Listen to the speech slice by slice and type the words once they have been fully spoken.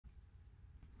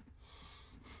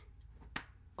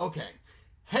Okay.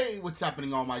 Hey, what's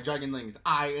happening, all my Dragonlings?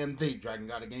 I am the Dragon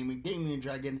God of Gaming, Damian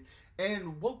Dragon,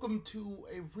 and welcome to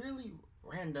a really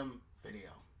random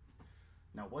video.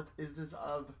 Now, what is this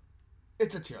of?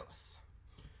 It's a tier list.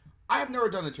 I have never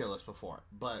done a tier list before,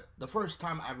 but the first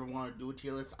time I ever wanted to do a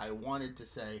tier list, I wanted to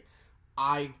say,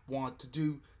 I want to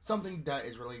do something that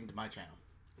is relating to my channel.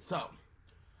 So,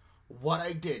 what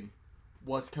I did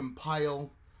was compile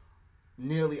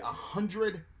nearly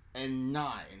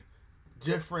 109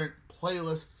 different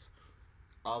playlists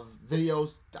of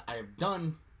videos that I have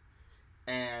done,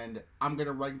 and I'm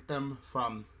gonna rank them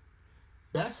from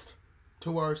best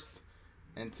to worst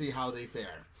and see how they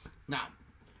fare. Now,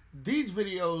 these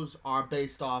videos are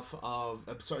based off of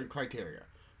a certain criteria.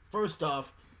 First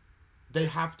off, they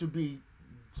have to be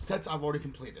sets I've already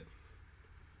completed.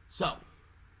 So,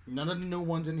 none of the new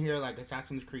ones in here, like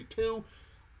Assassin's Creed 2,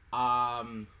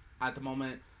 at the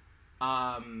moment,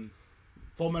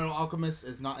 Full Metal Alchemist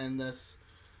is not in this.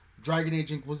 Dragon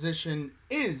Age Inquisition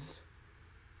is,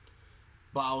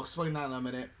 but I'll explain that in a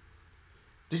minute.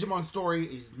 Digimon Story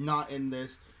is not in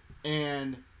this,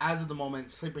 and as of the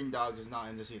moment, Sleeping Dogs is not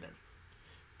in this either.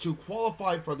 To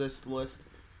qualify for this list,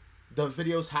 the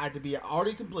videos had to be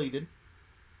already completed,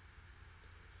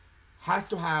 has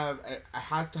to have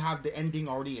the ending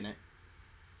already in it,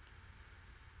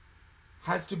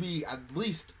 has to be at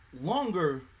least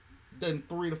longer than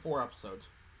 3 to 4 episodes,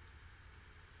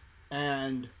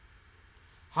 and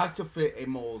has to fit a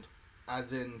mold,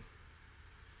 as in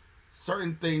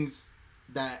certain things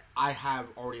that I have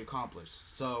already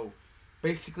accomplished. So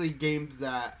basically games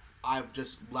that I've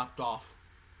just left off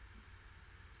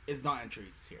is not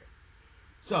entries here.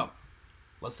 So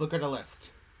let's look at a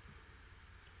list.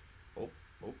 Oh,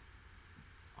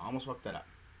 I almost fucked that up.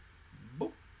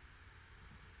 Boop.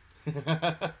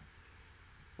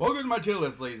 Welcome to my tier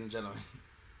list, ladies and gentlemen.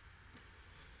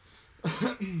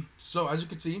 So, as you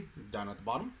can see, down at the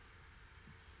bottom,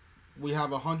 we have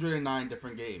 109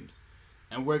 different games.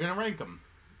 And we're going to rank them.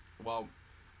 Well,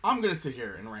 I'm going to sit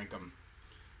here and rank them.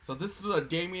 So, this is a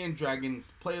Damian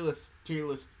Dragon's playlist, tier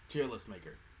list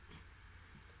maker.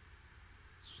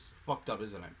 It's fucked up,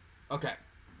 isn't it? Okay.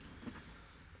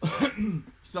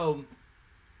 So,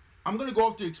 I'm going to go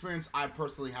off the experience I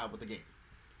personally have with the game.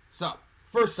 So,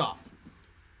 first off,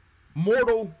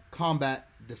 Mortal Kombat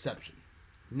Deception.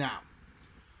 Now,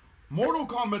 Mortal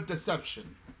Kombat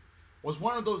Deception was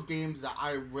one of those games that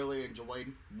I really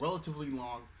enjoyed, relatively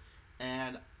long,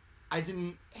 and I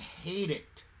didn't hate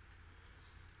it.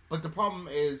 But the problem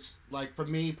is, like, for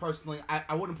me personally,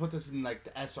 I wouldn't put this in, like,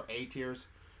 the S or A tiers,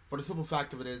 for the simple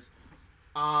fact of it is,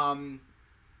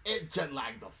 it jet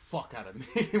lagged the fuck out of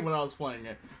me when I was playing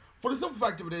it. For the simple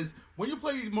fact of it is, when you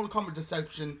play Mortal Kombat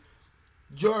Deception,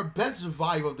 your best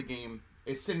vibe of the game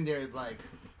is sitting there like,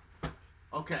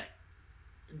 okay,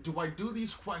 do I do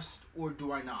these quests or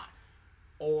do I not?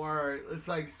 Or it's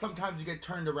like sometimes you get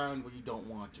turned around when you don't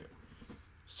want to.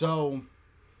 So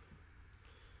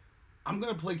I'm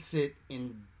going to place it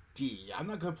in D. I'm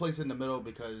not going to place it in the middle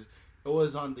because it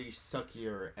was on the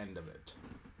suckier end of it.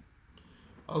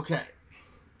 Okay,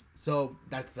 so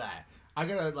that's that. I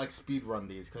gotta like speed run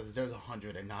these because there's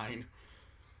 109.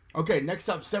 Okay, next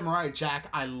up, Samurai Jack.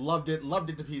 I loved it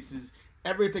to pieces.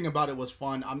 Everything about it was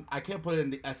fun. I can't put it in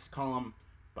the S column,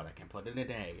 but I can put it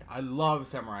in A. I love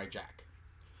Samurai Jack.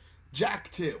 Jack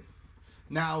 2.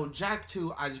 Now, Jack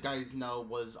 2, as you guys know,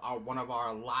 was one of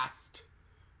our last,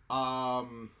 well,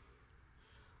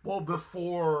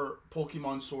 before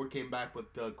Pokemon Sword came back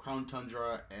with the Crown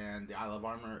Tundra and the Isle of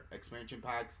Armor expansion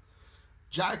packs,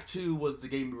 Jack 2 was the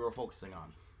game we were focusing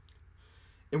on.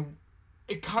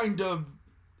 It kind of...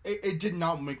 It did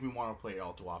not make me want to play it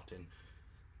all too often.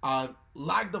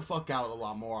 Lagged the fuck out a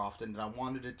lot more often than I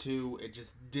wanted it to. It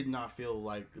just did not feel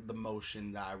like the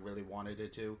motion that I really wanted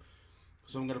it to.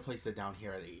 So I'm going to place it down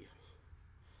here at E.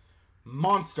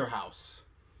 Monster House.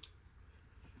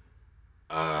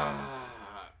 I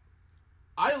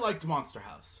liked Monster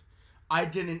House. I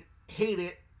didn't hate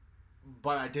it,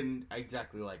 but I didn't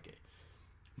exactly like it.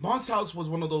 Monster House was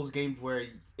one of those games where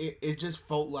it just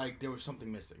felt like there was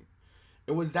something missing.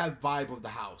 It was that vibe of the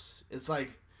house. It's like,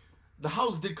 the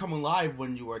house did come alive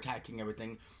when you were attacking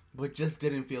everything, but just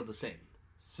didn't feel the same.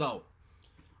 So,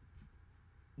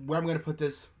 where I'm going to put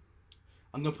this,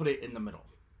 I'm going to put it in the middle.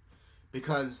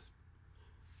 Because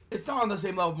it's not on the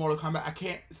same level of Mortal Kombat. I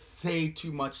can't say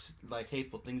too much, like,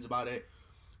 hateful things about it.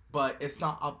 But it's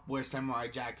not up where Samurai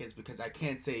Jack is because I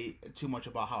can't say too much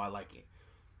about how I like it.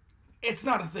 It's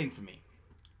not a thing for me.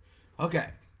 Okay,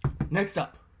 next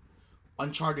up,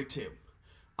 Uncharted 2.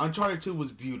 Uncharted 2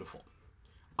 was beautiful.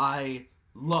 I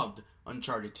loved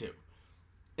Uncharted 2.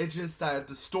 It's just that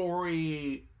the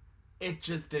story it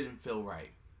just didn't feel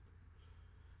right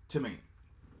to me.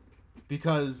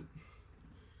 Because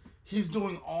he's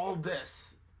doing all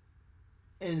this,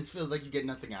 and it feels like you get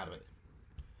nothing out of it.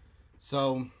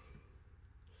 So,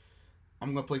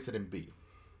 I'm going to place it in B.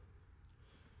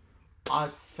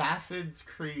 Assassin's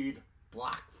Creed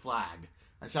Black Flag.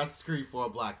 Assassin's Creed 4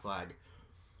 Black Flag.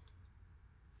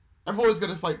 Everyone's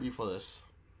going to fight me for this.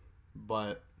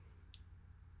 But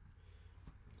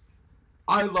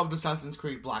I loved Assassin's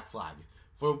Creed Black Flag.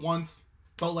 For once,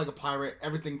 felt like a pirate.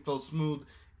 Everything felt smooth.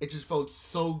 It just felt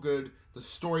so good. The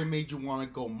story made you want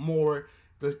to go more.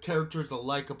 The characters are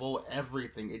likable.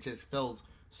 Everything. It just feels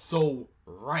so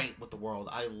right with the world.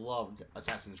 I loved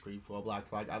Assassin's Creed 4 Black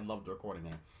Flag. I loved recording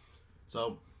it.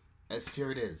 So,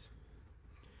 here it is.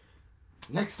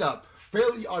 Next up,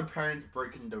 Fairly Odd Parents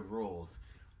Breaking the Rules.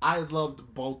 I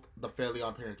loved both the Fairly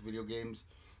Odd Parents video games.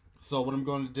 So what I'm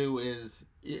going to do is,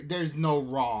 there's no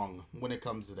wrong when it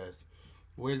comes to this.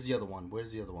 Where's the other one?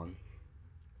 Where's the other one?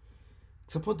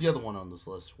 To put the other one on this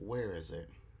list, where is it?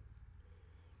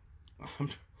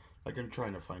 I'm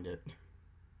trying to find it.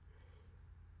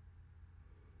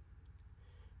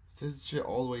 Is this shit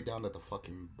all the way down at the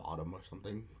fucking bottom or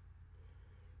something?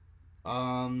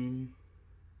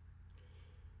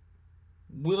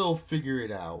 We'll figure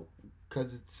it out,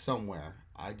 because it's somewhere.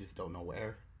 I just don't know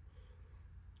where.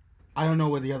 I don't know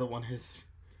where the other one is.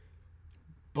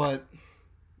 But,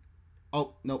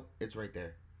 oh, nope, it's right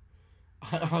there.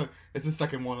 It's the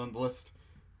second one on the list.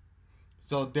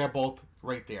 So they're both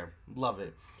right there. Love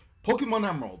it. Pokemon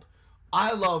Emerald.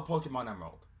 I love Pokemon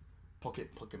Emerald.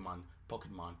 Pokemon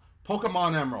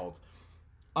Emerald.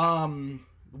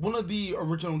 One of the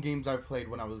original games I played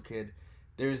when I was a kid.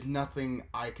 There's nothing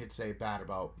I could say bad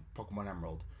about Pokemon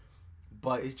Emerald.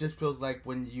 But it just feels like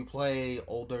when you play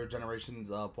older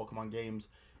generations of Pokemon games,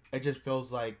 it just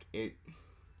feels like it...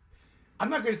 I'm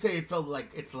not going to say it felt like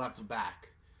it's left back.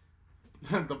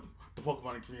 the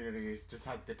Pokemon community is just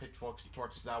has their pitchforks and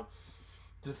torches out.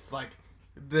 Just like,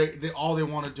 they all they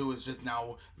want to do is just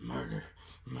now murder.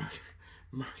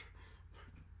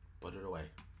 Put it away.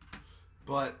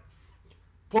 But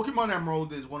Pokemon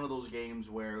Emerald is one of those games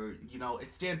where, you know,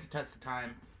 it stands the test of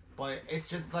time, but it's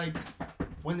just like,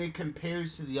 when it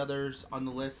compares to the others on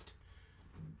the list,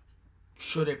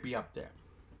 should it be up there?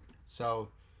 So,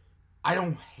 I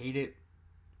don't hate it.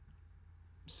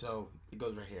 So, it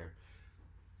goes right here.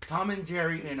 Tom and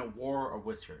Jerry in a War of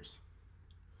Whiskers.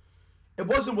 It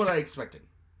wasn't what I expected,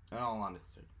 in all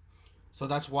honesty. So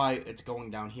that's why it's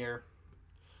going down here.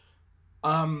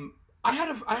 I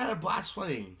had a blast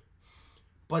playing,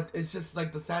 but it's just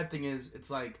like, the sad thing is, it's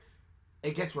like,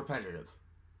 it gets repetitive,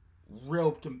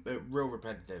 real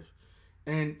repetitive,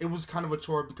 and it was kind of a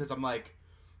chore because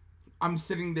I'm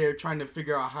sitting there trying to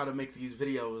figure out how to make these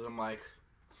videos. I'm like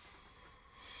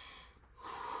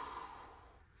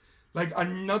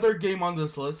another game on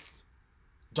this list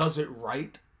does it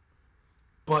right,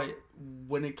 but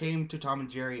when it came to Tom and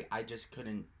Jerry, I just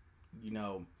couldn't, you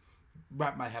know,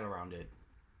 wrap my head around it.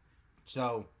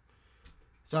 So,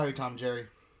 sorry, Tom and Jerry.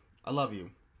 I love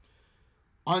you.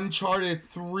 Uncharted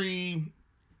 3.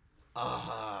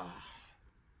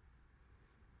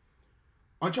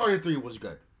 Uncharted 3 was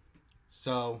good.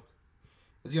 So,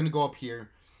 it's going to go up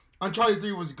here. Uncharted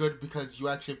 3 was good because you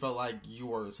actually felt like you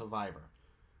were a survivor.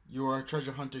 You were a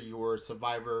treasure hunter. You were a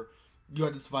survivor. You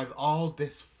had to survive all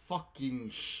this fucking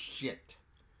shit.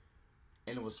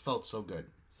 And it felt so good.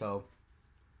 So,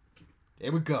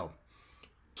 there we go.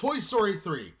 Toy Story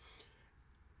 3.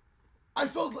 I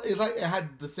felt like it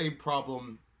had the same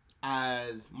problem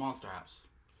as Monster House.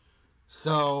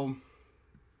 So,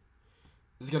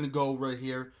 it's going to go right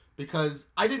here. Because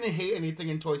I didn't hate anything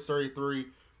in Toy Story 3,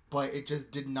 but it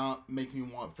just did not make me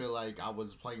feel like I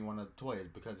was playing one of the toys.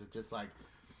 Because it's just like,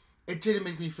 it didn't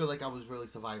make me feel like I was really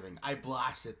surviving. I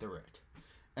blasted through it.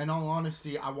 In all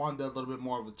honesty, I wanted a little bit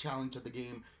more of a challenge of the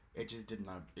game. It just did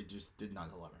not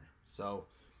deliver. So,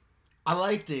 I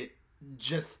liked it.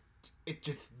 It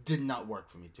just did not work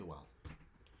for me too well.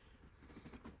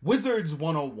 Wizards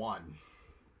 101.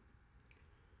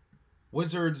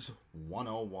 Wizards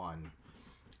 101.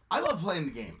 I love playing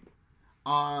the game.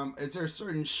 Is there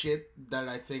certain shit that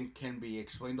I think can be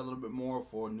explained a little bit more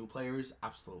for new players?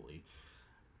 Absolutely.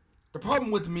 The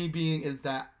problem with me is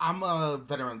that I'm a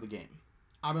veteran of the game.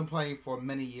 I've been playing for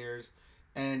many years,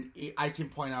 and I can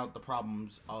point out the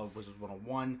problems of Wizards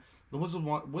 101. The Wizards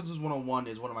 101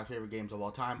 is one of my favorite games of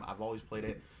all time. I've always played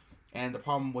it. And the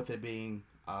problem with it being,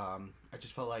 I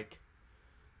just felt like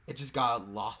it just got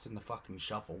lost in the fucking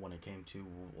shuffle when it came to,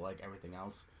 like, everything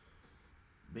else.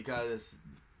 Because,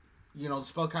 you know, the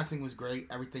spellcasting was great.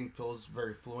 Everything feels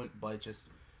very fluent, but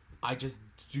I just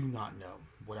do not know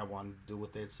what I want to do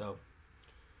with it. So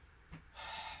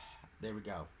there we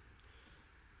go.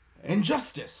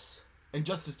 Injustice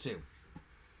 2.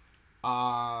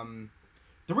 The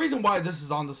reason why this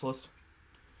is on this list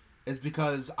is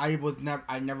because I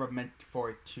never meant for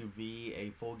it to be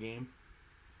a full game.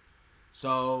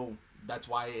 So that's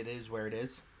why it is where it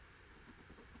is.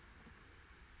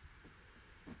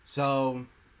 So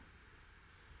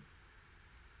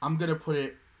I'm gonna put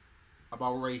it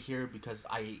about right here because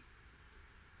I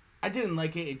didn't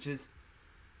like it. It just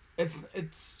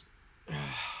it's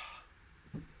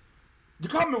the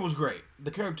combat was great.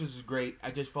 The characters was great.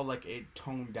 I just felt like it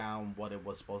toned down what it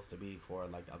was supposed to be for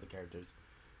like the other characters.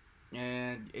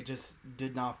 And it just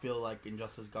did not feel like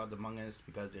Injustice Gods Among Us,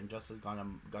 because Injustice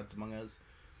Gods Among Us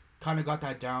kind of got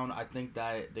that down. I think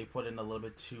that they put in a little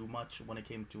bit too much when it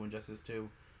came to Injustice 2.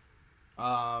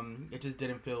 It just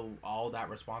didn't feel all that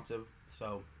responsive.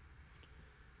 So,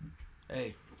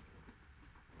 hey.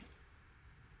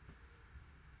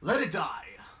 Let it die.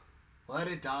 Let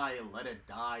it die, let it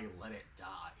die, let it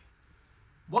die.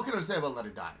 What can I say about Let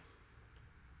It Die?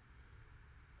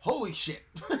 Holy shit.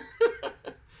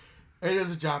 It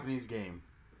is a Japanese game.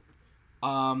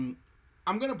 I'm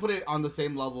going to put it on the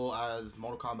same level as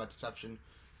Mortal Kombat Deception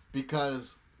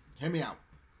because, hear me out,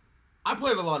 I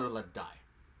played a lot of Let It Die.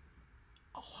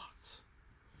 A lot.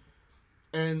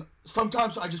 And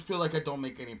sometimes I just feel like I don't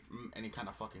make any kind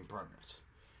of fucking progress.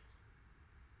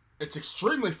 It's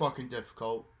extremely fucking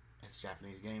difficult. It's a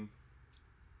Japanese game.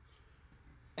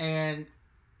 And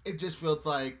it just feels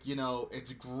like, you know,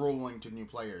 it's grueling to new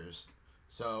players.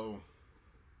 So,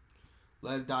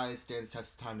 Let It Die stands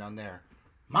test of time down there.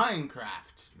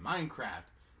 Minecraft.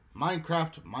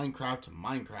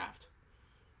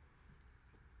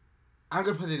 I'm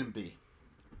going to put it in B.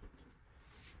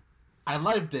 I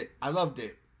loved it.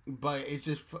 But it's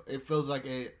just, it feels like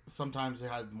sometimes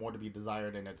it has more to be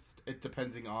desired, and it's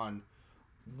depending on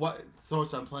what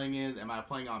source I'm playing is. Am I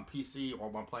playing on PC or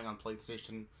am I playing on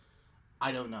PlayStation?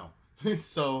 I don't know.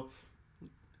 So,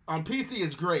 on PC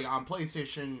it's great. On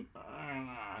PlayStation,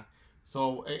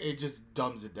 so it just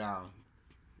dumbs it down.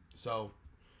 So,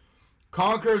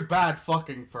 Conker's Bad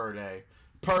fucking Fur Day.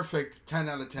 Perfect, 10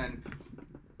 out of 10.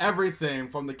 Everything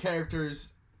from the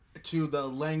characters to the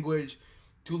language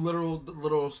to the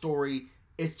literal story,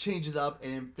 it changes up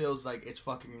and it feels like it's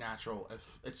fucking natural.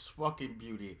 It's fucking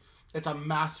beauty. It's a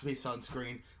masterpiece on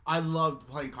screen. I loved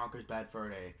playing Conker's Bad Fur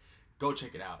Day. Go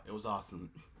check it out. It was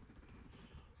awesome.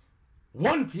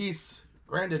 One Piece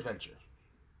Grand Adventure.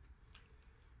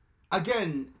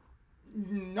 Again,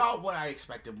 not what I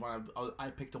expected when I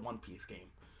picked a One Piece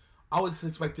game. I was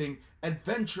expecting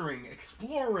adventuring,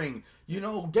 exploring, you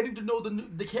know, getting to know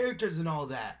the characters and all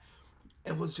that.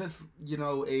 It was just, you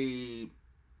know, a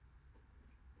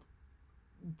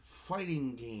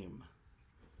fighting game.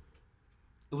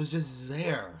 It was just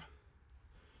there.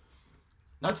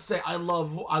 Not to say I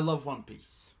love One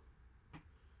Piece.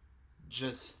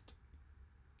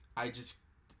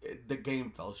 The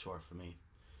game fell short for me.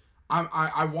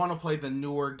 I want to play the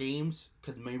newer games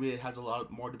because maybe it has a lot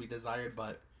more to be desired,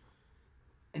 but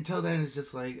until then it's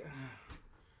just like,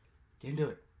 can't do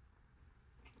it.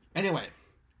 Anyway,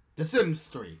 The Sims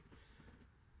 3.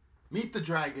 Meet the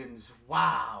Dragons.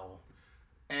 Wow.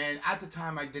 And at the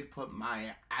time I did put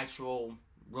my actual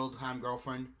real-time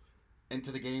girlfriend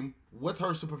into the game with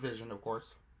her supervision, of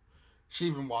course. She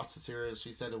even watched the series.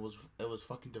 She said it was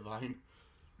fucking divine.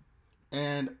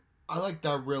 And I like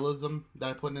the realism that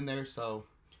I put in there, so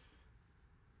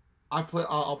I'll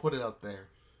put it up there.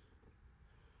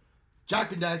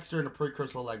 Jak and Daxter and the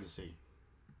Precursor Legacy.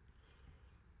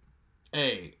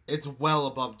 It's well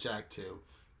above Jak 2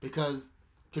 because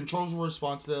controls were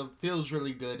responsive, feels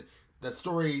really good. The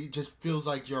story just feels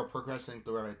like you're progressing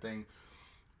through everything.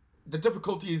 The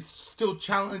difficulty is still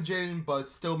challenging, but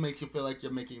still makes you feel like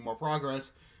you're making more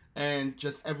progress. And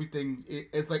just everything,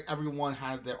 it's like everyone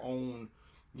has their own,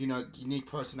 you know, unique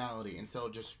personality instead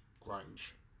of just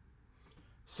grunge.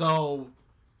 So,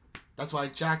 that's why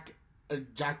Jak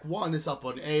 1 is up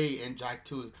on A and Jak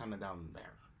 2 is kind of down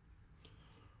there.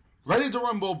 Ready to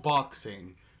Rumble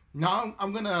Boxing. Now,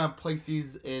 I'm going to place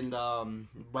these in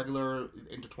regular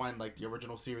intertwined like the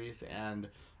original series and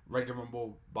Ready to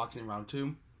Rumble Boxing Round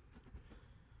 2.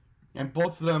 And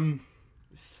both of them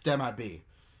stem at B.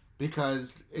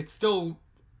 Because it's still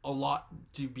a lot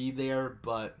to be there,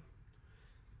 but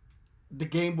the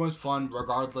game was fun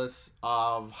regardless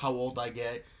of how old I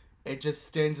get. It just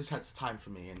stands the test of time for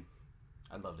me, and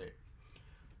I loved it.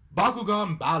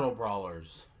 Bakugan Battle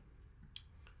Brawlers.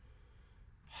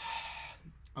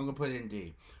 I'm going to put it in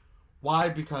D. Why?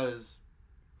 Because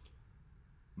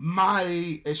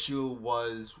My issue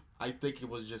was, I think it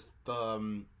was just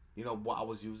what I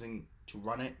was using to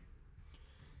run it.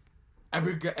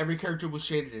 Every character was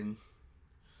shaded in.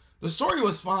 The story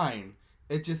was fine.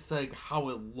 It just like how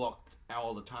it looked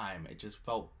all the time. It just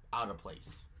felt out of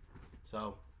place.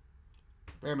 So,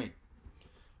 bear me.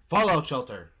 Fallout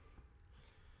Shelter.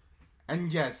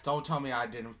 And yes, don't tell me I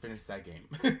didn't finish that game.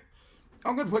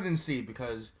 I'm gonna put it in C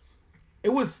because it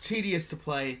was tedious to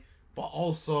play, but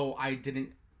also I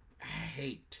didn't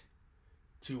hate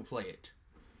to play it.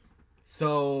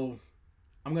 So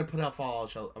I'm gonna put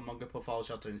Fallout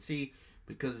Shelter in C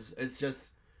because it's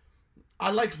just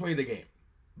I like to play the game,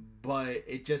 but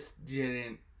it just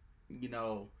didn't,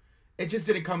 it just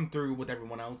didn't come through with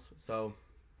everyone else. So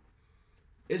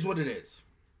is what it is.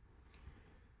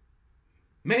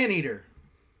 Maneater.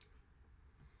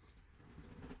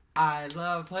 I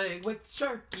love playing with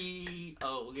Sharky.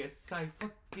 Oh yes, I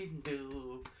fucking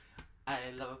do. I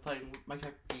love playing with my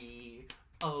Sharky.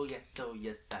 Oh yes,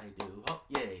 I do. Oh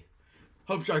yay.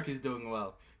 Hope Sharky's doing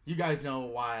well. You guys know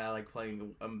why I like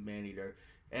playing a Maneater.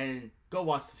 And go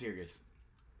watch the series.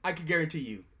 I can guarantee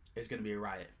you it's gonna be a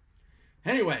riot.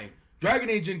 Anyway, Dragon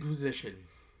Age Inquisition.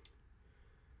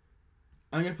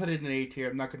 I'm gonna put it in A tier.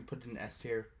 I'm not gonna put it in S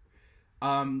tier.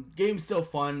 Game's still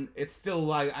fun. It's still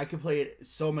like I can play it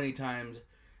so many times,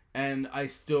 and I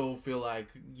still feel like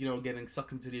getting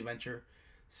sucked into the adventure.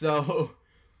 So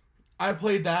I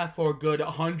played that for a good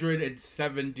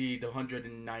 170 to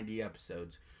 190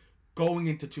 episodes, going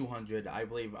into 200. I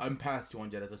believe I'm past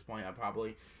 200 at this point.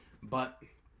 But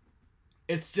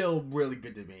it's still really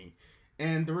good to me.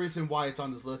 And the reason why it's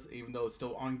on this list, even though it's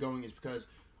still ongoing, is because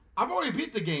I've already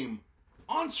beat the game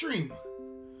on stream.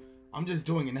 I'm just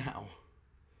doing it now.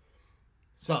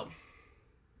 So,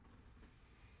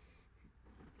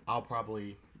 I'll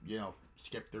probably,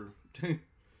 skip through.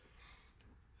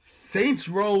 Saints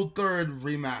Row 3rd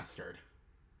Remastered.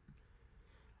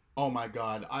 Oh my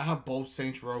god, I have both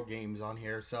Saints Row games on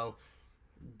here, so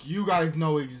you guys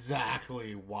know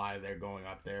exactly why they're going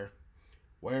up there.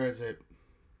 Where is it?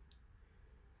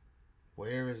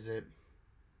 Where is it?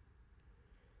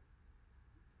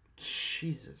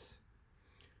 Jesus.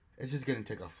 It's just gonna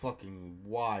take a fucking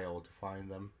while to find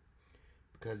them.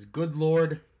 Because, good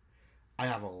lord, I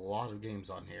have a lot of games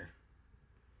on here.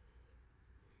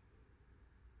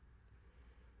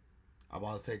 I'm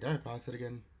about to say, did I pass it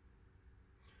again?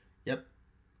 Yep.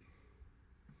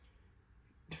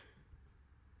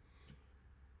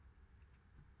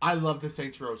 I love the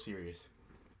Saints Row series.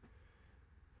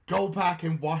 Go back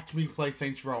and watch me play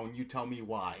Saints Row and you tell me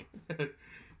why.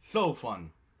 So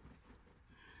fun.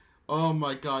 Oh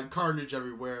my god, carnage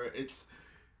everywhere. It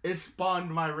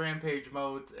spawned my rampage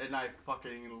modes and I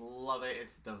fucking love it.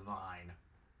 It's divine.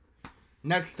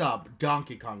 Next up,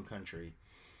 Donkey Kong Country.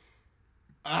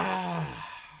 No,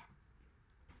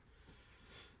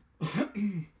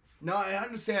 I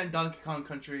understand Donkey Kong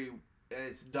Country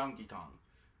is Donkey Kong.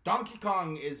 Donkey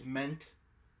Kong is meant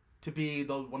to be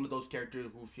one of those characters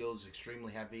who feels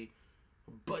extremely heavy,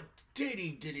 but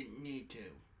Diddy didn't need to.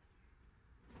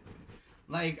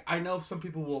 Like, I know some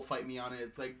people will fight me on it.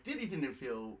 It's like, Diddy didn't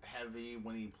feel heavy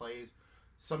when he plays.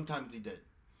 Sometimes he did.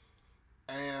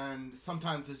 And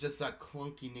sometimes it's just that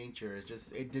clunky nature. It's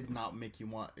just, it did not make you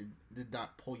want, it did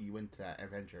not pull you into that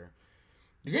adventure.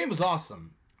 The game was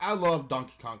awesome. I love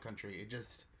Donkey Kong Country. It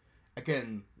just,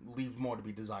 again, leaves more to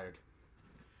be desired.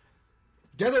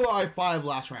 Dead or Alive 5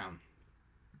 Last Round.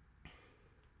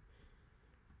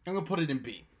 I'm going to put it in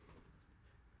B.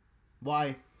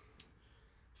 Why?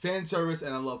 Fan service,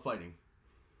 and I love fighting.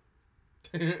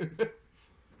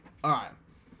 Alright.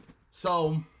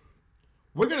 So,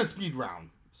 we're gonna speed round.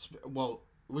 We're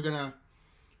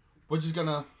just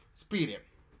gonna speed it.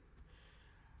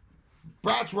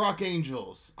 Bratz Rock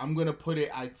Angels. I'm gonna put it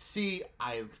at C.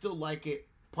 I still like it,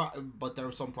 but there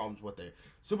are some problems with it.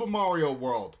 Super Mario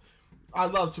World. I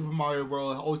love Super Mario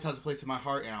World. It always has a place in my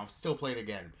heart, and I'll still play it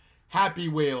again. Happy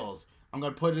Wheels. I'm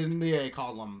going to put it in the A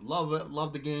column. Love it.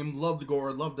 Love the game. Love the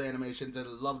gore. Love the animations. And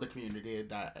love the community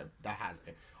that has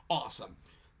it. Awesome.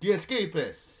 The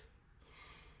Escapist.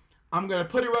 I'm going to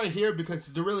put it right here because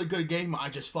it's a really good game. I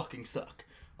just fucking suck.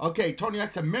 Okay, Tony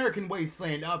Hawk's American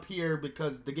Wasteland up here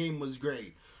because the game was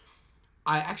great.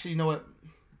 I actually, you know what?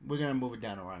 We're going to move it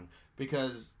down around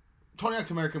because Tony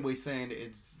Hawk's American Wasteland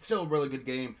is still a really good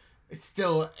game. It's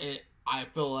still, I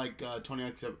feel like Tony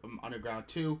Hawk's Underground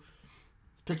 2.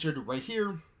 Pictured right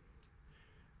here,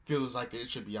 feels like it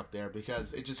should be up there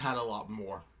because it just had a lot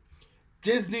more.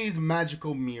 Disney's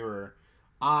Magical Mirror.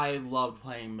 I loved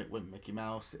playing with Mickey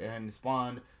Mouse and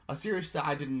spawned a series that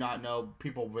I did not know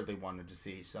people really wanted to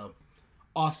see. So,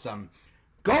 awesome.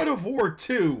 God of War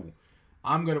 2.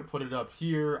 I'm going to put it up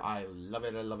here. I love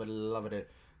it. I love it. I love it.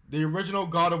 The original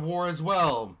God of War as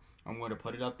well. I'm going to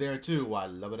put it up there too. I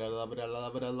love it. I love it. I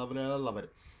love it. I love it. I love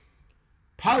it.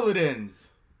 Paladins.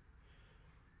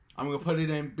 I'm going to put it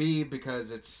in B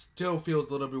because it still feels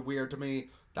a little bit weird to me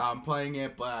that I'm playing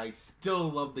it, but I still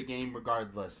love the game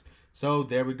regardless. So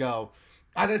there we go.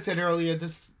 As I said earlier,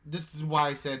 this is why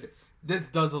I said this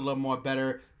does a little more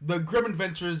better. The Grim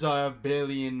Adventures of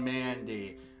Billy and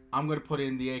Mandy. I'm gonna put it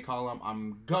in the A column.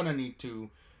 I'm gonna need to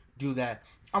do that.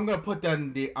 I'm gonna put that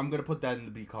in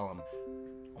the B column.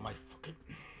 Oh my fucking.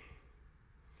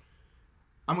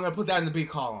 I'm gonna put that in the B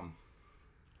column.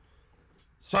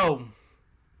 So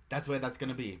that's where that's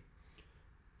gonna be.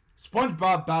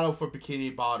 SpongeBob Battle for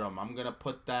Bikini Bottom. I'm gonna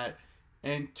put that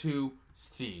into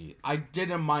C. I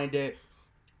didn't mind it.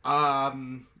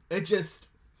 It just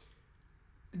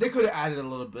they could have added a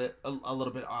little bit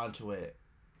onto it.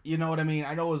 You know what I mean?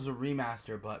 I know it was a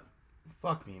remaster, but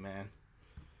fuck me, man.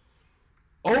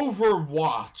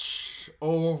 Overwatch.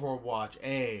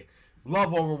 Hey,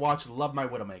 love Overwatch. Love my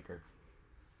Widowmaker.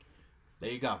 There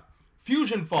you go.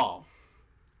 Fusion Fall.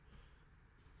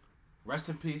 Rest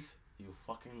in peace, you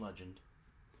fucking legend.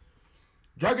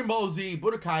 Dragon Ball Z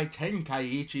Budokai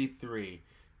Tenkaichi 3.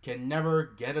 Can never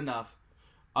get enough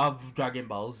of Dragon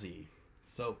Ball Z.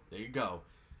 So, there you go.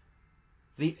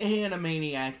 The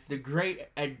Animaniacs, The Great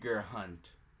Edgar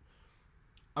Hunt.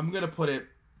 I'm going to put it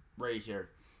right here.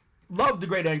 Love The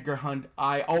Great Edgar Hunt.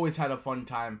 I always had a fun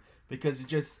time because it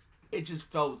just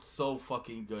felt so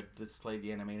fucking good to play the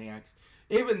Animaniacs.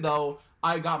 Even though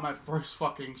I got my first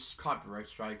fucking copyright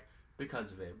strike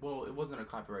because of it. Well, it wasn't a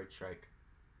copyright strike.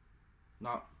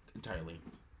 Not entirely.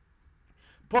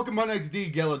 Pokemon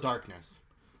XD Gale of Darkness.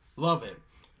 Love it.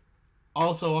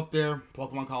 Also up there,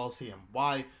 Pokemon Coliseum.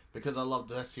 Why? Because I love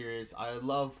that series. I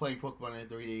love playing Pokemon in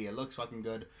 3D. It looks fucking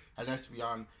good. And Let's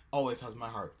Beyond always has my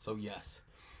heart. So yes.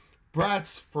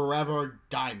 Bratz Forever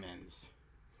Diamonds.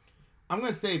 I'm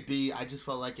going to say B. I just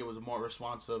felt like it was more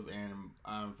responsive in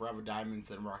Forever Diamonds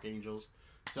than Rock Angels.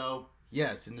 So,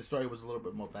 yes. And the story was a little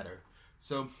bit more better.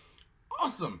 So,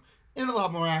 awesome. And a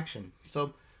lot more action.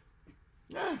 So,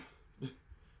 yeah.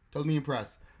 Totally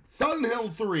impressed. Silent Hill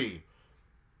 3.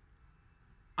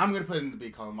 I'm going to put it in the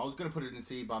B column. I was going to put it in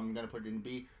C, but I'm going to put it in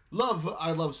B.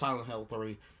 I love Silent Hill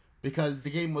 3 because the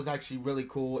game was actually really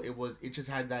cool. It just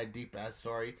had that deep ass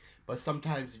story, but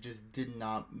sometimes it just did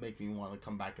not make me want to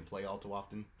come back and play all too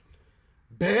often.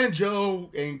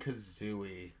 Banjo and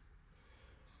Kazooie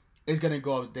is going to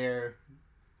go up there.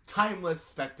 Timeless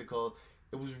spectacle.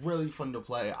 It was really fun to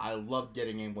play. I loved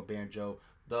getting in with Banjo.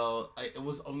 Though it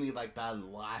was only like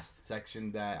that last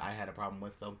section that I had a problem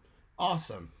with them.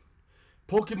 Awesome.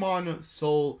 Pokemon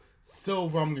Soul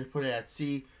Silver, I'm going to put it at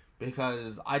C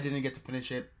because I didn't get to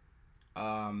finish it.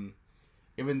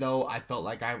 Even though I felt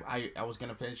like I was going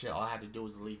to finish it, all I had to do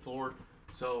was leave 4.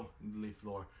 So,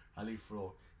 I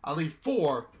leave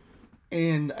 4,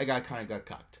 and I kind of got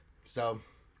cucked. So,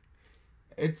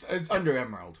 it's under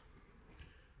Emerald.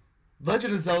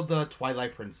 Legend of Zelda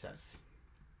Twilight Princess.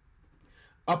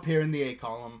 Up here in the A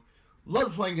column.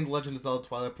 Loved playing in Legend of Zelda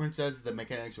Twilight Princess. The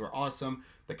mechanics were awesome.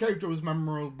 The character was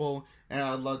memorable. And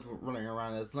I loved running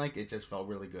around as Link. It just felt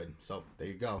really good. So, there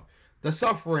you go. The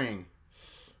Suffering.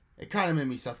 It kind of made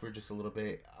me suffer just a little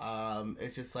bit.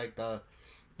 It's just like the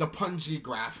punchy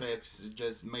graphics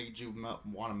just made you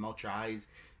want to melt your eyes.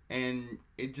 And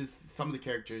it just, some of the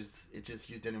characters,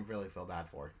 you didn't really feel bad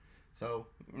for. So,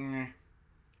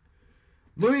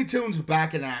 Looney Tunes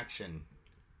Back in Action.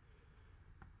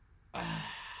 I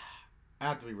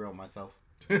have to be real with myself.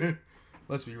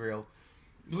 Let's be real.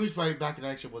 Looney Tunes Back in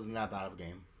Action wasn't that bad of a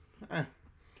game.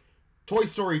 Toy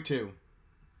Story 2.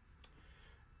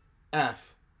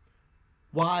 F.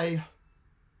 Why?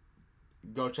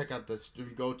 Go check out the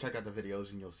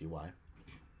videos and you'll see why.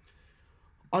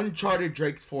 Uncharted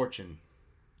Drake's Fortune.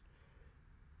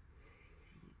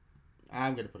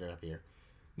 I'm gonna put it up here.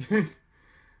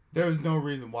 There's no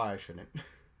reason why I shouldn't.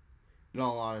 In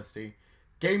all honesty,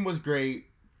 game was great,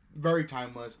 very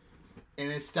timeless, and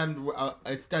it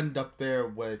stemmed up there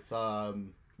with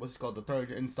what's it called, the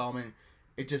third installment.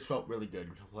 It just felt really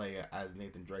good to play as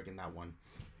Nathan Drake in that one.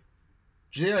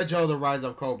 G.I. Joe: The Rise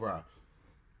of Cobra.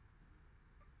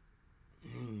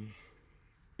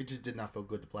 It just did not feel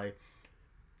good to play.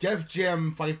 Def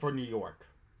Jam: Fight for New York.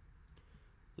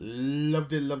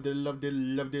 Loved it, loved it, loved it,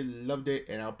 loved it, loved it,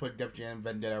 and I'll put Def Jam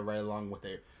Vendetta right along with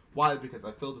it. Why? Because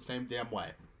I feel the same damn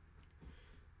way.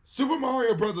 Super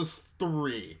Mario Brothers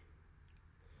 3.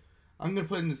 I'm gonna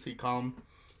put it in the C column,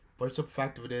 but the simple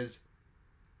fact of it is,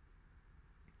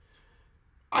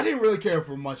 I didn't really care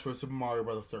for much for Super Mario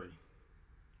Brothers 3.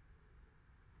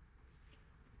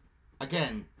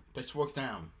 again, pitchforks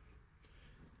down.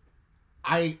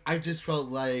 I just felt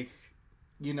like,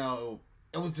 you know,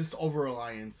 it was just over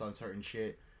reliance on certain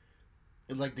shit.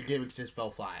 It's like the gimmicks just fell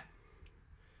flat.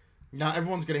 Now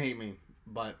everyone's gonna hate me,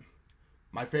 but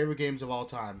my favorite games of all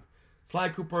time: Sly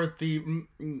Cooper and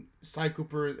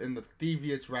the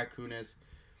Thievius Raccoonus,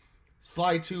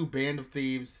 Sly 2 Band of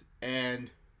Thieves, and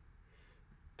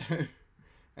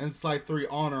and Sly 3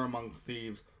 Honor Among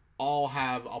Thieves all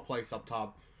have a place up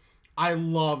top. I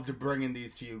loved bringing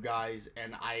these to you guys,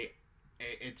 and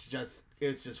it's just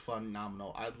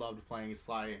phenomenal. I loved playing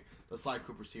the Sly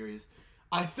Cooper series.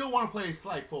 I still want to play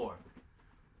Sly 4,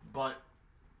 but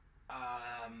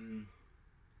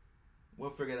we'll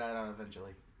figure that out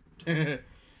eventually.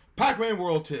 Pac-Man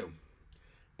World 2.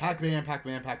 Pac-Man.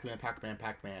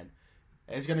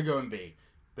 It's gonna go in B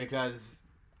because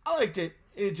I liked it.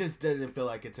 It just didn't feel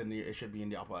like it should be in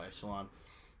the upper echelon.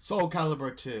 Soul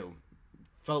Calibur 2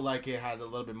 felt like it had a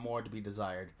little bit more to be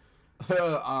desired.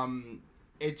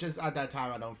 It just, at that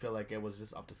time, I don't feel like it was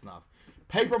just up to snuff.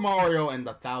 Paper Mario and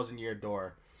the 1,000-Year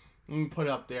Door. Let me put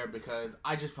it up there because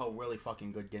I just felt really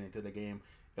fucking good getting through the game.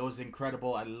 It was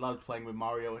incredible. I loved playing with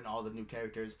Mario and all the new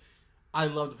characters. I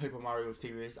love the Paper Mario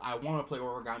series. I want to play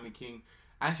Origami King.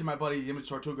 Actually, my buddy, Image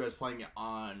Tortuga, is playing it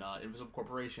on Invisible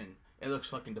Corporation. It looks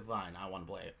fucking divine. I want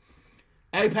to play it.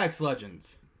 Apex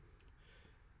Legends.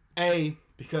 A,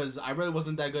 because I really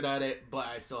wasn't that good at it, but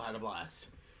I still had a blast.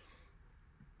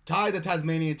 Ty the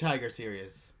Tasmanian Tiger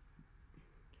series.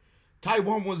 Ty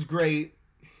 1 was great.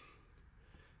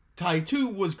 Ty 2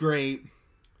 was great.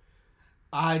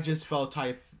 I just felt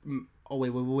Ty... Oh,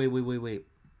 wait.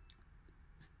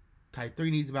 Ty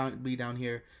 3 needs to be down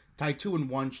here. Ty 2 and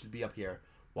 1 should be up here.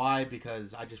 Why?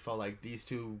 Because I just felt like these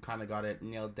two kind of got it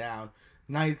nailed down.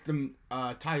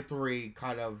 Ty 3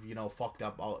 kind of, you know, fucked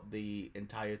up all the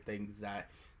entire things that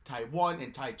Ty 1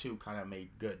 and Ty 2 kind of made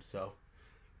good. So,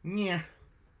 yeah.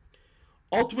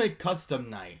 Ultimate Custom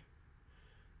Night.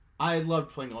 I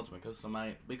loved playing Ultimate Custom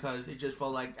Night because it just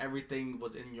felt like everything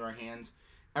was in your hands.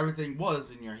 Everything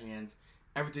was in your hands.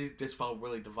 Everything just felt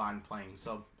really divine playing.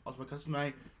 So, Ultimate Custom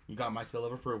Night, you got my seal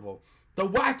of approval. The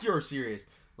Whack Your series.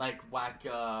 Like, whack,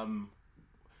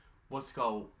 what's it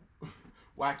called?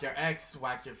 Whack Your Ex,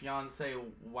 Whack Your Fiance,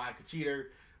 Whack a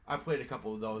Cheater. I played a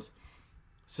couple of those.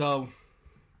 So,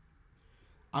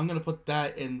 I'm going to put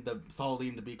that in the solidly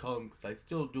in the B column because I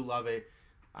still do love it.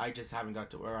 I just haven't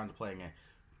got around to playing it.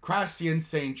 Crash the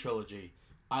Insane Trilogy.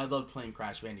 I loved playing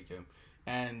Crash Bandicoot.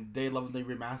 And they lovingly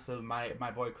remastered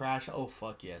my boy Crash. Oh,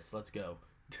 fuck yes. Let's go.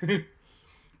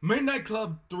 Midnight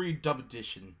Club 3 Dub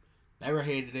Edition. Never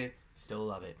hated it. Still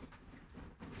love it.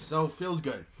 So, feels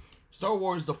good. Star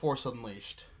Wars The Force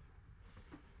Unleashed.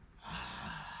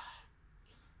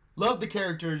 Love the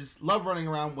characters. Love running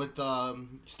around with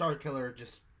Star Killer.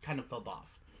 Just kind of felt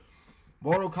off.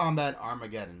 Mortal Kombat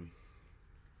Armageddon.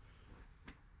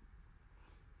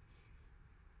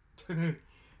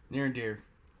 Near and dear.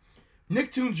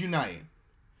 Nicktoons Unite.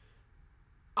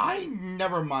 I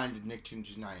never minded Nicktoons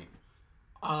Unite.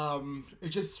 It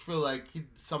just feel like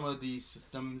some of the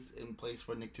systems in place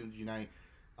for Nicktoons Unite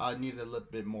needed a little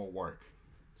bit more work.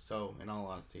 So, in all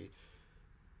honesty.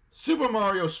 Super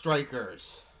Mario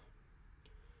Strikers.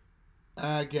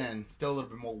 Again, still a little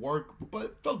bit more work,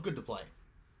 but felt good to play.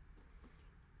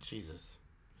 Jesus.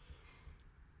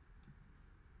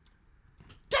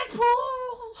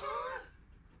 Deadpool!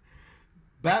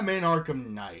 Batman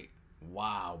Arkham Knight.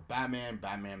 Wow. Batman.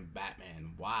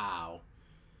 Wow.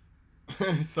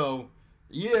 So,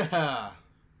 yeah.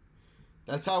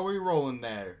 That's how we rolling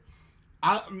there.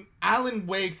 Alan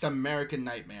Wake's American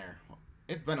Nightmare.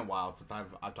 It's been a while since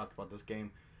I've talked about this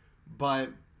game. But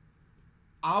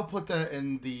I'll put that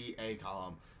in the A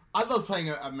column. I love playing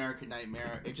American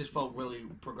Nightmare. It just felt really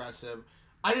progressive.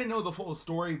 I didn't know the full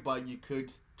story, but you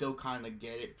could still kind of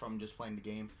get it from just playing the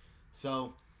game.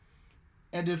 So,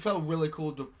 and it felt really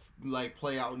cool to like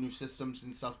play out new systems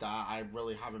and stuff that I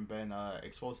really haven't been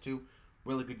exposed to.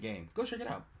 Really good game. Go check it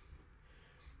out.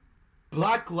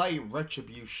 Blacklight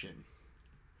Retribution.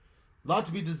 Lot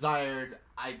to be desired.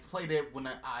 I played it when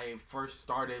I first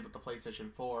started with the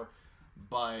PlayStation 4,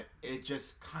 but it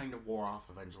just kind of wore off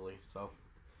eventually. So,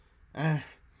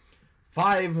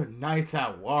 Five Nights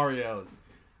at Wario's.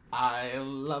 I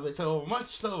love it so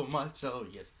much. Oh,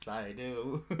 yes, I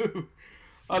do.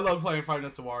 I love playing Five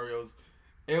Nights at Wario's.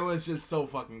 It was just so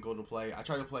fucking cool to play. I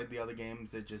tried to play the other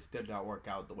games. It just did not work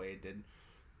out the way it did.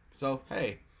 So,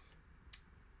 hey.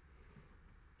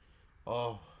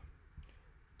 Oh.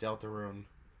 Deltarune.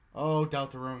 Oh,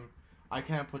 Deltarune. I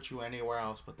can't put you anywhere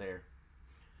else but there.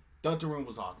 Deltarune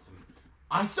was awesome.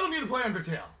 I still need to play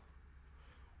Undertale.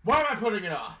 Why am I putting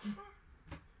it off?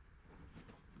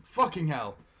 Fucking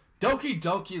hell. Doki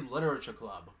Doki Literature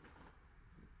Club.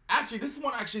 Actually, this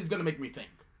one actually is going to make me think.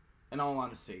 In all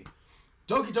honesty.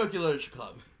 Doki Doki Literature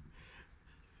Club.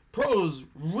 Pros,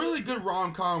 really good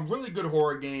rom-com, really good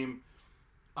horror game.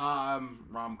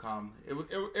 Rom-com. It was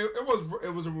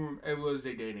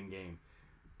a dating game.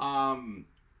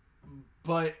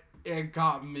 But it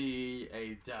got me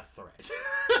a death threat.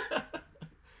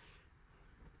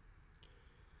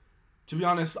 To be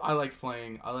honest, I like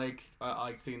playing. I like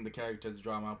seeing the characters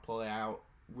drama play out.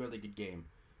 Really good game.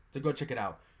 So go check it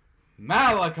out.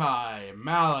 Malachi.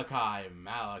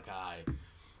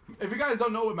 If you guys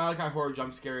don't know what Malachi Horror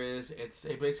Jump Scare is, it's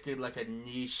basically like a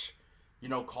niche,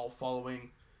 cult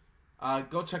following.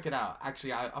 Go check it out.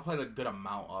 Actually, I played a good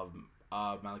amount of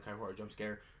Malachi Horror Jump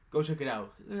Scare. Go check it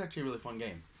out. It's actually a really fun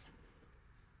game.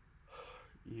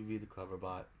 Evie the Clever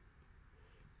Bot.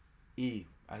 E,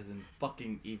 as in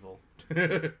fucking evil.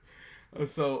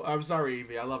 So, I'm sorry,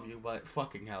 Evie. I love you, but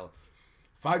fucking hell.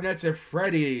 Five Nights at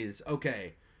Freddy's.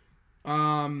 Okay.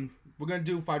 We're gonna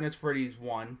do Five Nights at Freddy's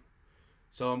 1.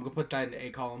 So, I'm gonna put that in the A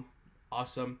column.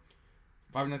 Awesome.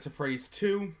 Five Nights at Freddy's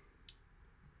 2.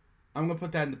 I'm gonna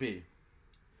put that in the B.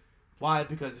 Why?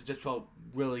 Because it just felt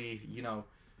really,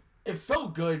 it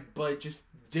felt good, but just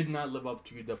did not live up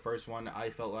to the first one. I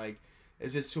felt like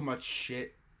it's just too much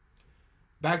shit.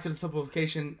 Back to the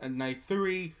Simplification at Night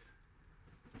 3.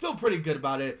 Feel pretty good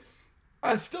about it.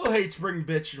 I still hate Spring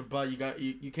Bitch, but you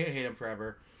can't hate him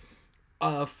forever.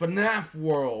 FNAF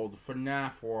World.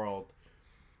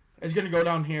 It's gonna go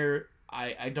down here.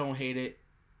 I don't hate it.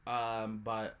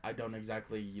 But I don't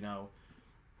exactly,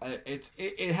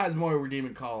 it has more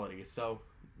redeeming quality, so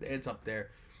it's up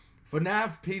there.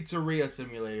 FNAF Pizzeria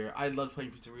Simulator. I love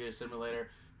playing Pizzeria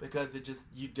Simulator because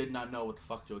you did not know what the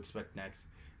fuck to expect next.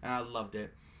 And I loved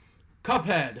it.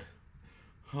 Cuphead.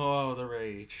 Oh, the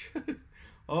rage.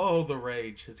 Oh, the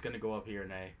rage. It's going to go up here,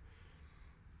 nay.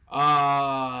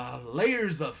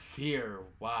 Layers of Fear.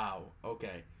 Wow.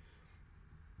 Okay.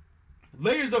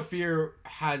 Layers of Fear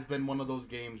has been one of those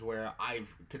games where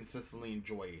I've consistently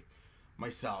enjoyed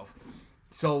myself.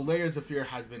 So, Layers of Fear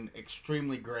has been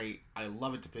extremely great. I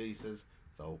love it to pieces.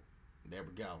 So, there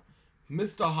we go.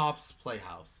 Mr. Hop's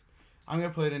Playhouse. I'm going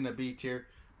to put it in the B tier.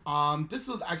 This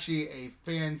was actually a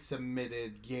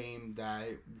fan-submitted game that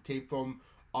came from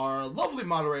our lovely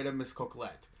moderator, Miss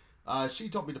Coquelette. She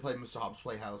told me to play Mr. Hop's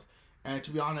Playhouse. And to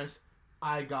be honest,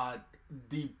 I got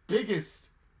the biggest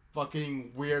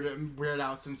fucking weird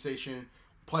out sensation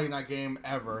playing that game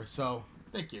ever. So,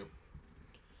 thank you.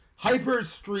 Hyper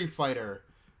Street Fighter.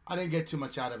 I didn't get too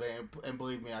much out of it, and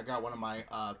believe me, I got one of my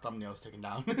thumbnails taken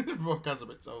down because of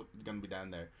it, so it's gonna be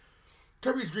down there.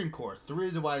 Kirby's Dream Course. The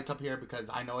reason why it's up here because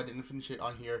I know I didn't finish it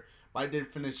on here, but I did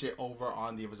finish it over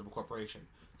on the Invisible Corporation.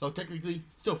 So technically,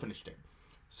 still finished it.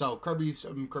 So Kirby's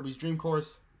Dream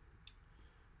Course.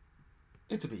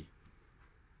 It's a B.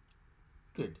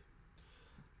 Good.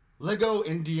 Lego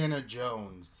Indiana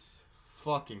Jones.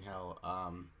 Fucking hell.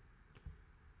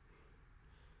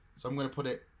 So I'm gonna put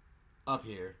it up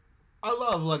here. I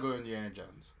love Lego Indiana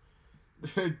Jones.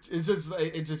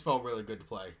 It just felt really good to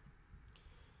play.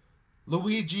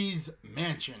 Luigi's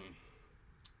Mansion.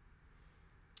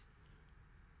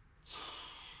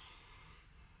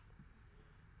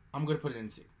 I'm gonna put it in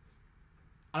C.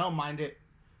 I don't mind it.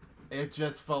 It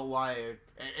just felt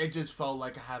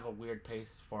like I have a weird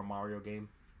pace for a Mario game.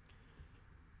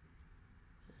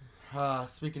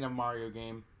 Speaking of Mario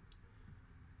game,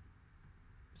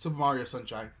 Super Mario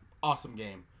Sunshine, awesome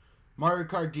game. Mario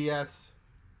Kart DS.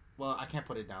 Well, I can't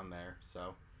put it down there,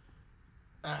 so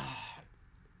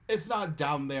it's not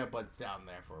down there, but it's down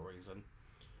there for a reason.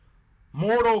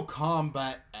 Mortal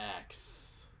Kombat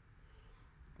X.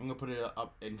 I'm gonna put it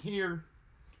up in here.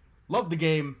 Love the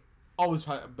game. Always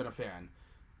been a fan.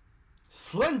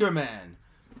 Slenderman.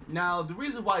 Now, the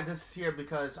reason why this is here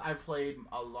because I played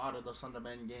a lot of the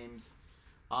Slenderman games.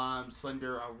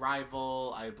 Slender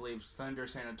Arrival, I believe Slender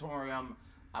Sanatorium.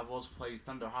 I've also played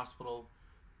Slender Hospital.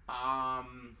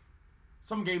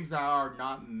 Some games that are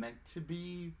not meant to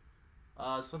be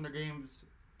Slender games.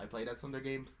 I played at Slender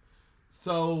games.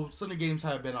 So, Slender games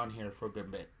have been on here for a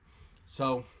good bit.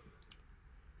 So,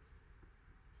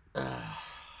 I'm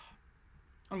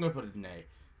going to put it in A.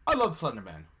 I love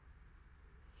Slenderman.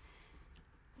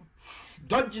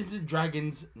 Dungeons and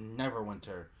Dragons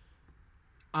Neverwinter.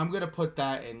 I'm going to put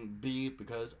that in B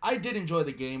because I did enjoy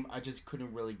the game. I just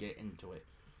couldn't really get into it.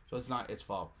 So it's not its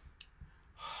fault.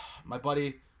 My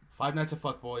buddy, Five Nights at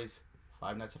Fuckboys.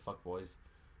 Five Nights at Fuckboys.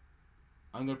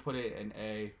 I'm going to put it in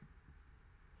A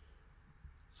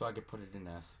so I could put it in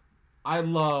S. I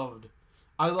love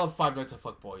Five Nights at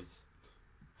Fuckboys.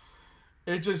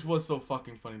 It just was so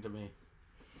fucking funny to me.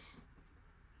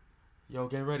 Yo,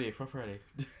 get ready for Freddy.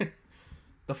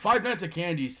 The Five Nights at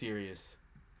Candy series.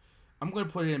 I'm gonna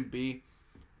put it in B.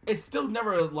 It still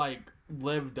never like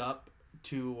lived up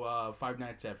to Five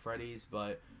Nights at Freddy's,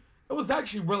 but it was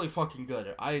actually really fucking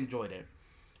good. I enjoyed it.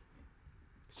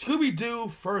 Scooby-Doo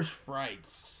First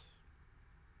Frights.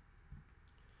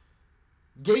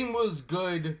 Game was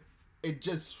good. It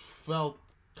just felt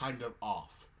kind of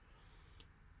off.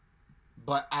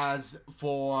 But as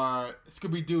for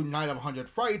Scooby-Doo Night of 100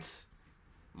 Frights,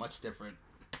 much different.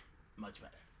 Much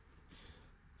better.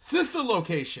 Sister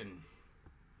Location.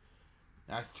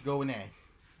 That's to go in A.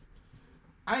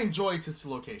 I enjoyed Sister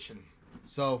Location.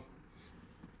 So,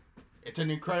 it's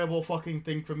an incredible fucking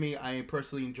thing for me. I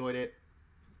personally enjoyed it.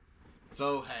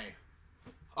 So, hey.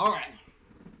 Alright.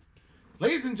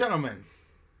 Ladies and gentlemen.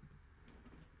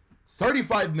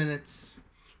 35 minutes.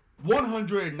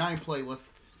 109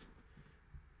 playlists.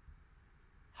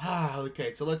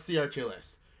 Okay, so let's see our tier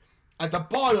list. At the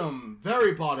bottom,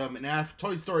 very bottom, and after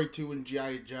Toy Story 2 and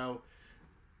G.I. Joe.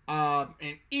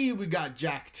 In E, we got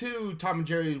Jack 2, Tom and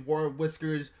Jerry's War of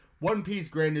Whiskers, One Piece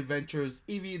Grand Adventures,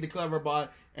 Eevee the Clever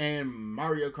Bot, and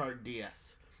Mario Kart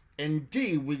DS. In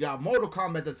D, we got Mortal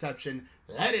Kombat Deception,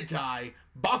 Let It Die,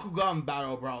 Bakugan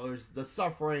Battle Brawlers, The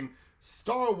Suffering,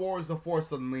 Star Wars The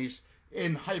Force Unleashed,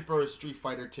 and Hyper Street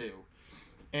Fighter 2.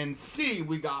 In C,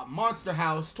 we got Monster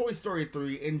House, Toy Story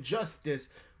 3, Injustice,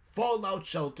 Fallout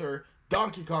Shelter,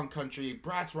 Donkey Kong Country,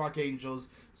 Bratz Rock Angels,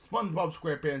 SpongeBob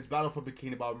SquarePants, Battle for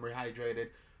Bikini Bottom Rehydrated,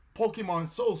 Pokemon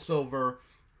Soul Silver,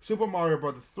 Super Mario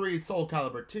Bros. 3, Soul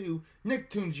Calibur 2,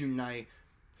 Nicktoons Unite,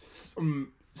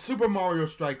 Super Mario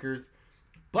Strikers,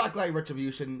 Blacklight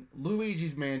Retribution,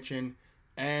 Luigi's Mansion,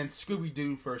 and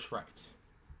Scooby-Doo First Frights.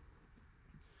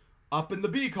 Up in the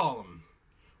B column,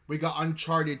 we got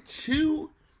Uncharted 2,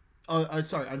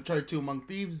 Uncharted 2 Among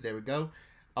Thieves, there we go.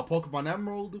 Pokemon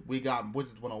Emerald, we got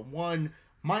Wizards 101,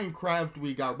 Minecraft,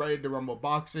 we got Ready to Rumble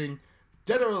Boxing,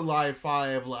 Dead or Alive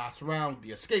 5, Last Round, The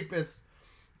Escapist,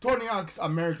 Tony Hawk's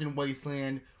American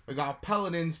Wasteland, we got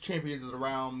Paladins, Champions of the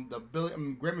Realm, the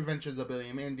Grim Adventures of Billy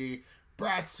and Mandy,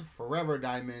 Bratz, Forever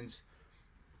Diamonds,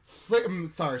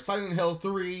 Silent Hill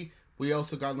 3, we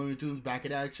also got Looney Tunes Back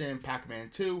in Action, Pac-Man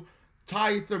 2,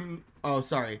 Tie 3,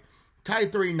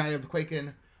 Night of the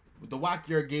Quaken, The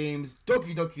Wackier Games,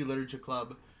 Doki Doki Literature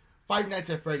Club, Five Nights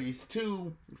at Freddy's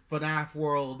 2, FNAF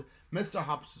World, Mr.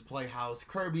 Hops' Playhouse,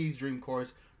 Kirby's Dream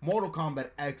Course, Mortal Kombat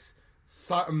X,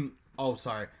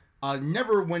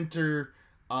 Neverwinter,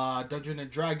 Dungeons and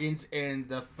Dragons, and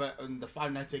the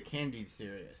Five Nights at Candy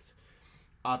series.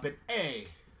 Up at A,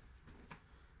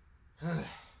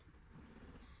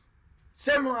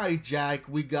 Samurai Jack,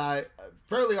 we got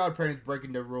Fairly Odd Parents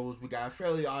Breaking the Rules, we got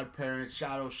Fairly Odd Parents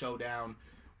Shadow Showdown,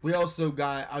 we also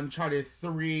got Uncharted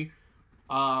 3,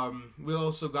 we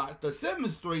also got The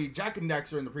Sims 3, Jak and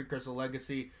Daxter and the Precursor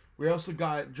Legacy, we also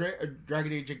got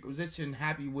Dragon Age Inquisition,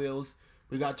 Happy Wheels,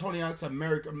 we got Tony Hawk's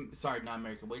Underground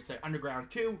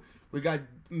 2, we got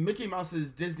Mickey Mouse's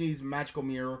Disney's Magical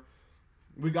Mirror,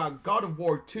 we got God of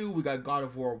War 2, we got God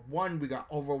of War 1, we got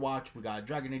Overwatch, we got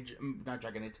Dragon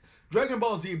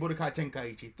Ball Z Budokai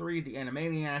Tenkaichi 3, The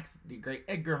Animaniacs, The Great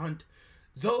Edgar Hunt,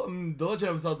 The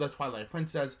Legend of Zelda Twilight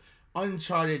Princess,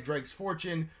 Uncharted Drake's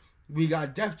Fortune, we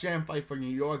got Def Jam Fight for New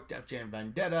York, Def Jam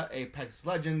Vendetta, Apex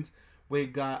Legends, we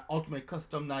got Ultimate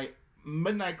Custom Night,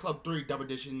 Midnight Club 3 Dub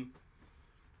Edition,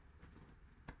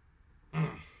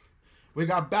 we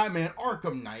got Batman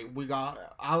Arkham Knight, we got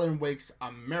Alan Wake's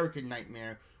American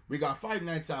Nightmare, we got Five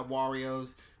Nights at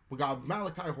Wario's, we got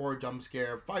Malachi Horror Jump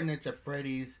Scare, Five Nights at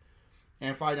Freddy's,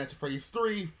 and Five Nights at Freddy's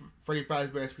 3, Freddy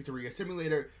Fazbear's Pizzeria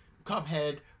Simulator,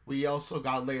 Cuphead, we also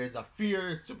got Layers of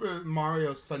Fear, Super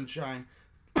Mario Sunshine,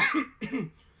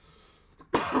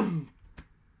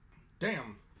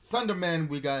 damn, Thunderman,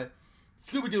 we got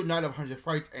Scooby-Doo Night of 100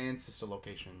 Frights, and Sister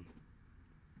Location.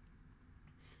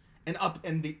 And up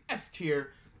in the S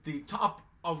tier, the top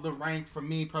of the rank for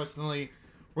me personally,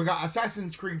 we got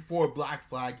Assassin's Creed 4 Black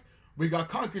Flag, we got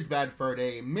Conker's Bad Fur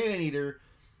Day, Maneater,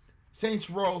 Saints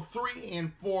Row 3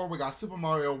 and 4, we got Super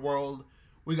Mario World,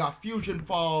 we got Fusion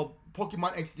Fall,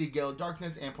 Pokemon XD Gale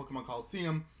Darkness, and Pokemon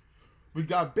Coliseum, we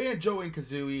got Banjo and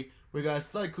Kazooie, we got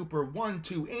Sly Cooper 1,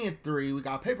 2, and 3, we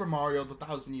got Paper Mario, The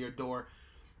Thousand Year Door,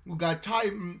 we got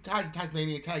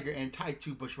Tasmanian Tiger and Tie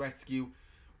 2 Bush Rescue,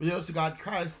 we also got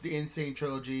Crash the Insane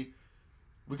Trilogy,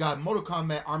 we got Mortal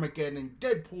Kombat, Armageddon,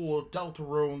 Deadpool,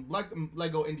 Deltarune,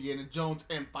 Lego Indiana Jones,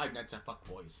 and Five Nights at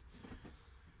Fuckboys.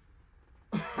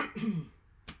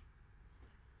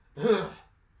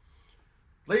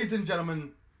 Ladies and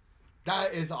gentlemen,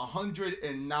 That is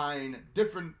 109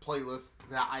 different playlists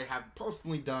that I have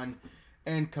personally done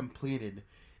and completed.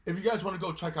 If you guys want to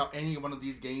go check out any one of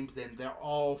these games, then they're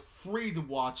all free to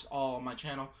watch all on my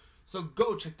channel. So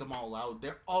go check them all out.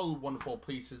 They're all wonderful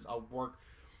pieces of work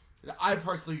that I've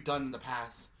personally done in the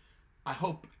past. I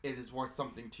hope it is worth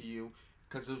something to you,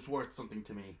 because it's worth something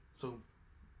to me. So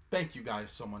thank you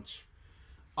guys so much.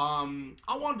 I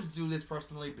wanted to do this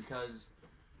personally because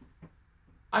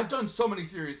I've done so many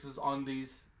series on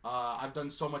these. I've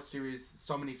done so many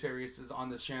series on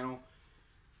this channel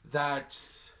that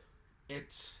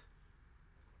it's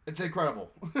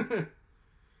incredible.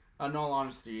 In all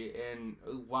honesty, and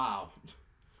wow.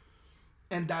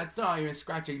 And that's not even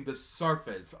scratching the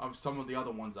surface of some of the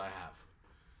other ones I have.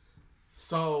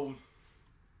 So,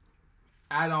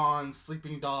 add on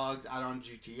Sleeping Dogs, add on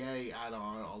GTA, add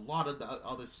on a lot of the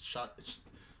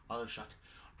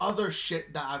other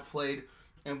shit that I've played,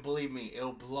 and believe me,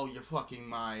 it'll blow your fucking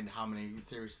mind how many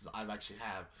series I've actually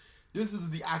have. This is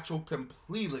the actual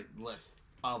complete list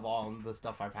of all the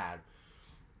stuff I've had.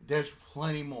 There's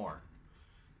plenty more.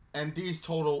 And these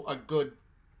total a good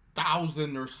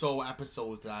 1,000 or so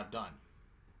episodes that I've done.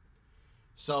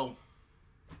 So,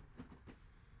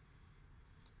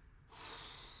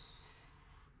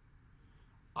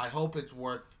 I hope it's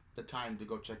worth the time to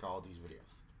go check out all these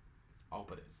videos. I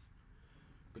hope it is.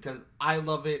 Because I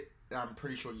love it, and I'm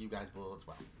pretty sure you guys will as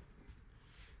well.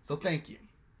 So thank you.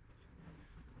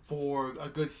 For a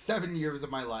good 7 years of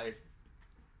my life,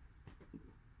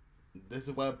 this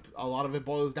is what a lot of it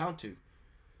boils down to.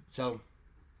 So,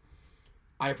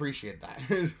 I appreciate that.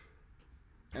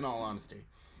 In all honesty.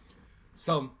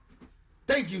 So,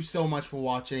 thank you so much for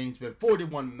watching. It's been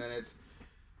 41 minutes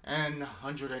and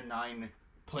 109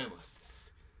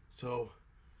 playlists. So,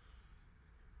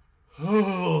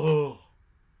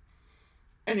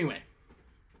 anyway,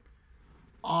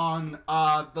 on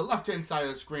the left-hand side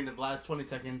of the screen, in the last 20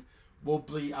 seconds, will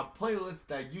be a playlist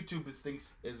that YouTube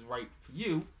thinks is right for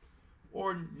you.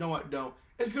 Or, no,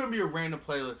 it's going to be a random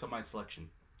playlist of my selection.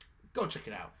 Go check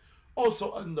it out.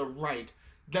 Also, on the right,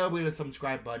 there'll be the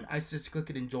subscribe button. I just click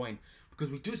it and join.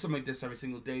 Because we do something like this every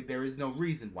single day. There is no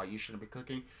reason why you shouldn't be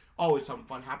clicking. Always something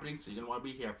fun happening, so you're going to want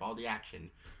to be here for all the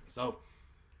action. So,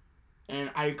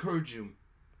 and I encourage you,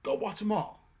 go watch them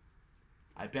all.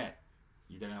 I bet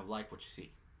you're going to like what you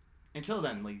see. Until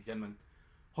then, ladies and gentlemen,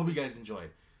 hope you guys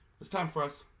enjoyed. It's time for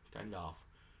us to end off.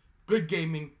 Good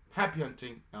gaming, happy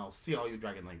hunting, and I'll see all you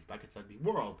dragon lings back inside the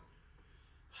world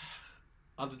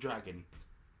of the dragon.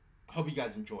 Hope you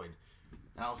guys enjoyed.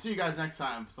 And I'll see you guys next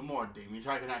time for some more Damian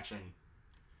Dragon action.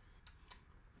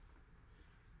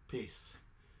 Peace.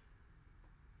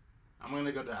 I'm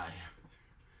gonna go die.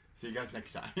 See you guys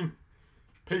next time.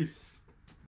 Peace.